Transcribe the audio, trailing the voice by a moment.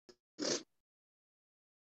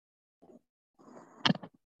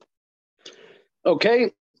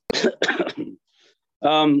Okay.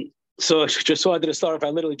 um, so just so I did a start, I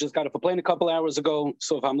literally just got off a plane a couple hours ago.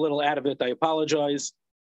 So if I'm a little out of it, I apologize.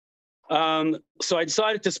 So I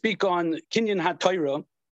decided to speak on kinyan hatorah.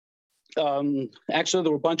 Actually,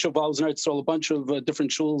 there were a bunch of, I was in Israel, a bunch of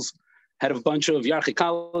different shuls, had a bunch of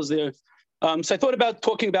yarchikalas there. So I thought about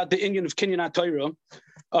talking about the inyan of kinyan hatorah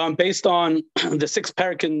based on the sixth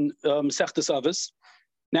parak in Masechtas Avos.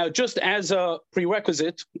 Now, just as a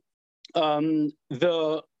prerequisite,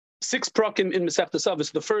 the six prakim in Masechtas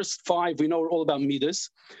Avos, the first five we know are all about midas,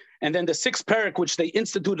 and then the sixth parak, which they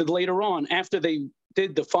instituted later on after they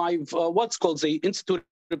did the five they instituted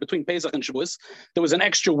between Pesach and Shavuos. There was an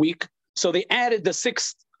extra week, so they added the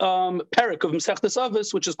sixth parak of Masechtas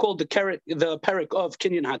Avos, which is called the parak of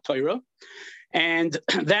kinyan hatorah. And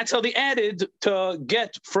that's how they added to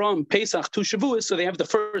get from Pesach to Shavuos. So they have the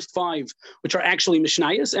first five, which are actually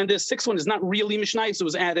Mishnayos, and the sixth one is not really Mishnayos. It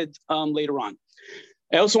was added later on.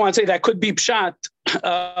 I also want to say that could be Pshat.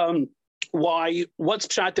 What's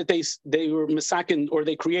Pshat that they were Misakin, or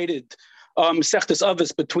they created Masechtas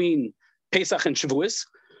Avos between Pesach and Shavuos?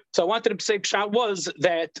 So I wanted to say Pshat was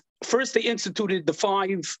that first they instituted the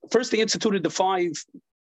five parakim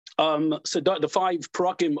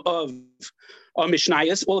of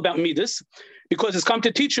Mishnayos, all about Midas, because it's come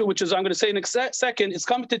to teach you, which is I'm going to say in a second, it's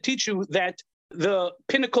come to teach you that the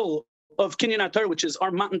pinnacle of kinyan hatorah, which is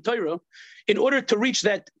our Matan Torah, in order to reach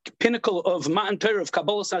that pinnacle of Matan Torah, of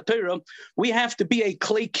Kabbalas HaTorah, we have to be a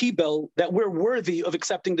clay kibel that we're worthy of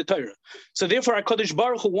accepting the Torah. So therefore, HaKadosh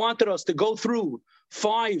Baruch Hu wanted us to go through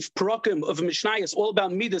five parakim of Mishnayos, all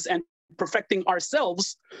about Midas and perfecting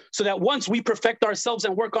ourselves, so that once we perfect ourselves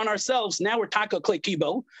and work on ourselves, now we're taka clay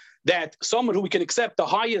kibel, that someone who we can accept the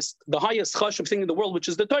highest chashuv thing in the world, which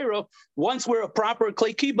is the Torah. Once we're a proper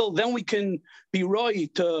clay kibel, then we can be roy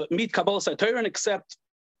to meet Kabbalas HaTorah and accept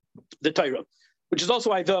the Torah, which is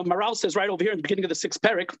also why the Maral says right over here in the beginning of the sixth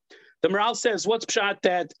parak. The Maral says, what's pshat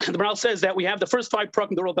that the Maral says that we have the first five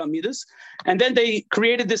parakim, they're all about midas, and then they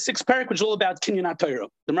created this sixth parak, which is all about kinyan hatorah.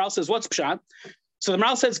 The Maral says, what's pshat? So the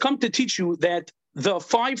Maral says, come to teach you that the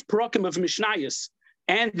five parakim of Mishnayos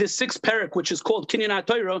and the sixth parak, which is called kinyan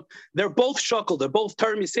hatorah, they're both shakal, they're both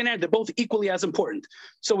Torah Misinah, they're both equally as important.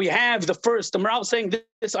 So we have the Maral saying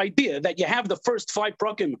this idea that you have the first five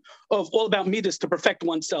parakim of all about midas to perfect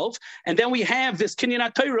oneself, and then we have this kinyan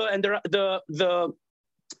hatorah and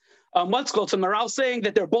what's called, so Maral saying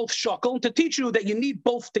that they're both shakal to teach you that you need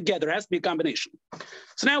both together. It has to be a combination.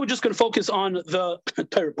 So now we're just going to focus on the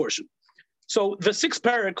Torah portion. So the sixth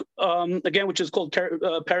parak, again, which is called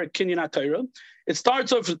parak kinyan hatorah, it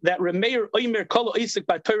starts off that Remeir Oimer Kol Isik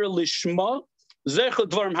B'Torah Lishma Zechel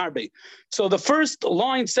Dvarim Harbe. So the first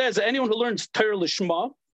line says that anyone who learns Torah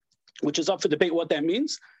Lishma, which is up for debate what that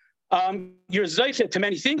means, you're zeichet to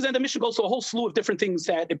many things, and the Mishnah goes to a whole slew of different things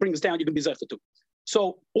that it brings down. You can be zeichet to.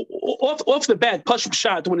 So off the bat, Pashut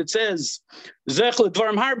Pshat, when it says Zechel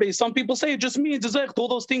Dvarim Harbe, some people say it just means Zechel, all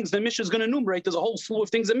those things the Mishnah is going to enumerate. There's a whole slew of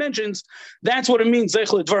things it mentions. That's what it means,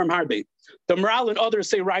 Zechel Dvarim Harbe. The Maral and others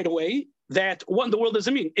say right away that what in the world does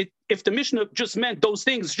it mean? If the Mishnah just meant those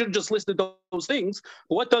things, it should have just listed those things.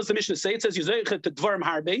 But what does the Mishnah say? It says Zechel Dvarim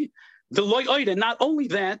Harbe. The loy oida, not only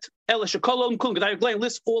that, Ela Shekolom Kul, I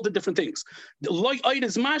lists all the different things. The loy oida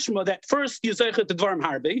is mashma that first you zeichet to dvarim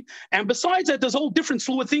harbe, and besides that, there's a whole different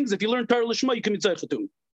slew of things. If you learn Torah Lishma, you can be zeichet to.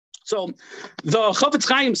 So the Chavetz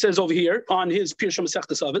Chaim says over here on his Pirush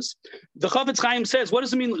Masechtas Avos, the Chavetz Chaim says, what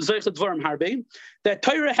does it mean zeichet dvarim harbe? That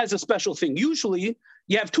Torah has a special thing. Usually,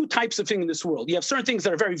 you have two types of things in this world. You have certain things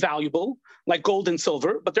that are very valuable, like gold and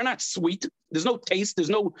silver, but they're not sweet. There's no taste.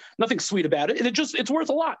 There's nothing sweet about it. It's worth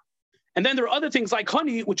a lot. And then there are other things like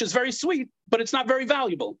honey, which is very sweet, but it's not very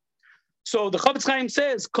valuable. So the Chavetz Chaim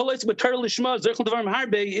says,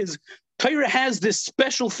 is Torah has this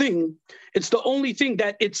special thing. It's the only thing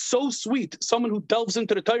that it's so sweet. Someone who delves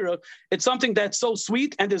into the Torah, it's something that's so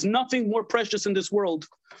sweet, and there's nothing more precious in this world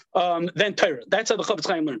than Torah. That's how the Chavetz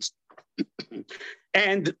Chaim learns.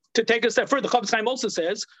 And to take a step further, the Chavetz Chaim also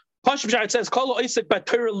says, it says,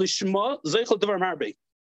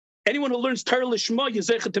 anyone who learns Torah Lishma,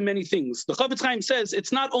 Yezechet to many things. The Chavetz Chaim says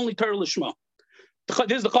it's not only Torah Lishma.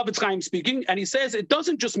 This is the Chavetz Chaim speaking, and he says it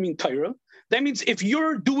doesn't just mean Torah. That means if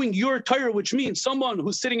you're doing your Torah, which means someone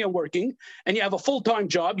who's sitting and working, and you have a full-time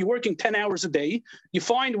job, you're working 10 hours a day, you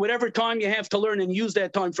find whatever time you have to learn and use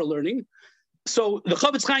that time for learning. So the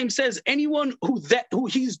Chavetz Chaim says anyone who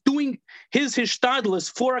he's doing his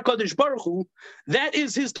hishtadlus for HaKadosh Baruch Hu, that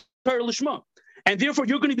is his Torah Lishma. And therefore,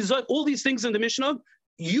 you're going to be all these things in the Mishnah.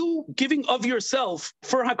 you giving of yourself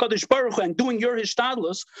for HaKadosh Baruch Hu and doing your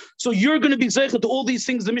hishtadlus, so you're going to be zeicha to all these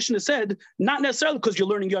things the Mishnah said, not necessarily because you're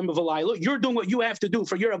learning Yom V'Layla, you're doing what you have to do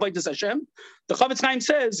for your Avodas Hashem. The Chavetz Chaim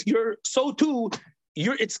says, you're so too,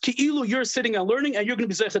 it's ki'ilu, you're sitting and learning, and you're going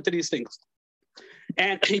to be zeicha to these things.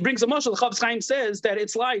 And he brings a mashal. The Chavetz Chaim says that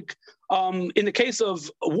it's like in the case of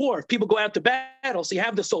war, people go out to battle, so you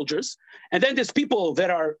have the soldiers, and then there's people that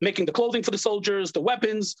are making the clothing for the soldiers, the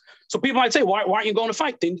weapons. So people might say, why aren't you going to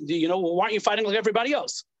fight? Then, why aren't you fighting like everybody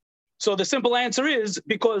else? So the simple answer is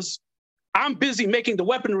because I'm busy making the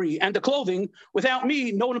weaponry and the clothing. Without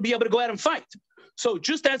me, no one will be able to go out and fight. So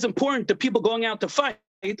just as important to people going out to fight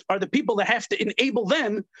are the people that have to enable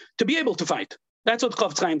them to be able to fight. That's what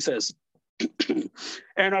Chavetz Chaim says.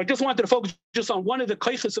 And I just wanted to focus just on one of the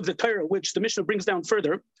kaiches of the Torah, which the Mishnah brings down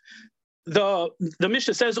further. The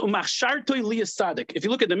Mishnah says, "Umachshartoi liyas tzaddik." If you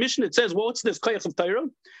look at the Mishnah, it says, well, what's this kaich of Torah?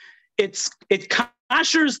 It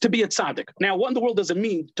kashers to be a tzaddik. Now, what in the world does it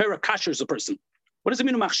mean? Torah kashers a person. What does it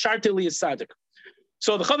mean? Umachshartoi liyas tzaddik.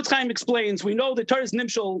 So the Chavetz Chaim explains, we know the Torah is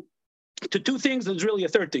nimshal to two things. There's really a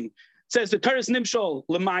third thing. It says the Torah is nimshal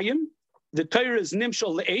l'mayim. The Torah is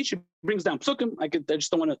nimshal le'esh. It brings down psukim. I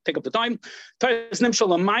just don't want to take up the time. Torah is nimshal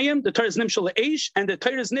l'mayim. The Torah is nimshal le'esh, and the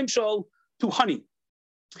Torah is nimshal to honey.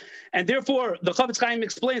 And therefore, the Chavetz Chaim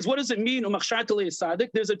explains, what does it mean?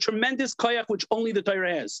 There's a tremendous koyach which only the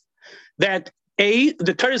Torah has. That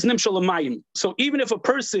the Torah is nimshal l'mayim. So even if a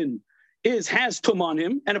person has tum on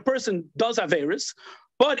him, and a person does averis,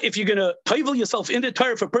 but if you're going to toivel yourself in the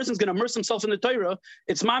Torah, if a person's going to immerse himself in the Torah,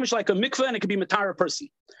 it's mamish like a mikveh, and it could be matara person.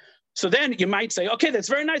 So then you might say, okay, that's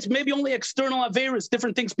very nice. Maybe only external averis,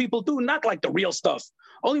 different things people do, not like the real stuff.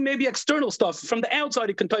 Only maybe external stuff. From the outside,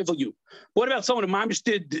 it can toivel you. What about someone who mamish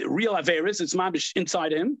did real averis? It's mamish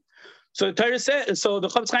inside him. So the Torah says, so the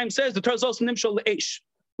Chavetz Chaim says, the Torah is also nimshal le'esh.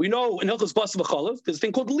 We know in Hilchos Bas V'Chalav, there's a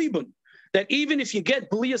thing called libun, that even if you get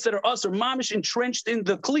bliyas that are us or mamish entrenched in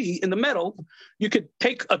the kli, in the metal, you could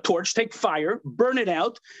take a torch, take fire, burn it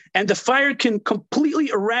out, and the fire can completely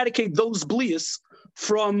eradicate those bliyas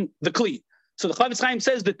from the kli. So the Chavetz Chaim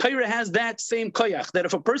says the Torah has that same koyach, that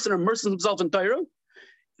if a person immerses himself in Torah,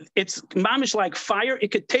 it's mamish like fire. It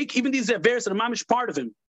could take even these averes that are mamish part of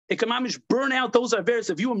him. It can mamish burn out those averes.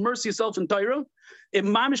 If you immerse yourself in Torah, it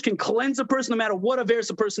mamish can cleanse a person no matter what averes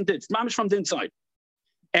a person did. It's mamish from the inside.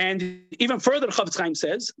 And even further, the Chavetz Chaim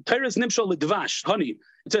says, Torah is nimshal l'dvash, honey.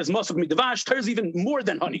 It says, Mosuk mi dvash. Torah is even more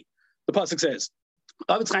than honey, the pasuk says.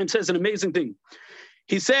 Chavetz Chaim says an amazing thing.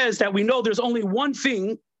 He says that we know there's only one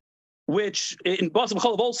thing, which in Bas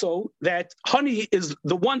V'Chalav also, that honey is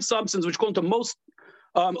the one substance which, according to most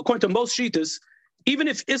shitas, even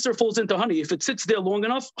if Isser falls into honey, if it sits there long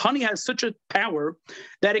enough, honey has such a power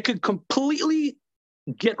that it could completely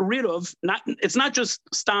get rid of, it's not just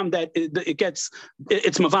stam that it's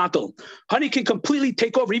mavatal. Honey can completely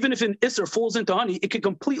take over. Even if an Isser falls into honey, it can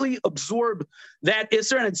completely absorb that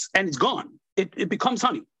Isser and it's gone. It becomes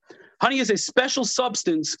honey. Honey is a special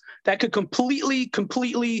substance that could completely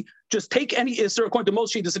just take any Isser. According to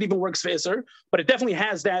most sheets, it even works for Isser, but it definitely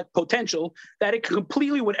has that potential that it can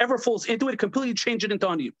completely, whatever falls into it, completely change it into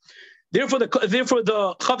honey. Therefore, the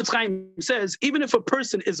Chavetz Chaim says, even if a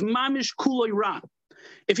person is mamish kuloi ra,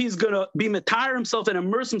 if he's going to be matar himself and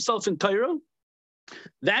immerse himself in Torah,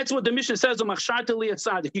 that's what the Mishnah says,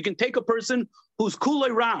 you can take a person who's kuloi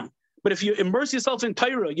ra, but if you immerse yourself in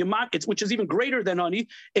Torah, which is even greater than honey,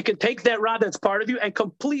 it can take that ra that's part of you and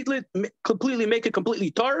completely make it completely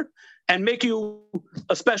tar and make you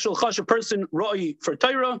a special chashuv person, roi for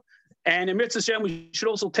Torah. And in Mitzvah Shem, we should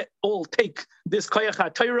also all take this koyach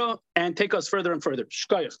ha-Torah and take us further and further.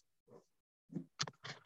 Shkoyach.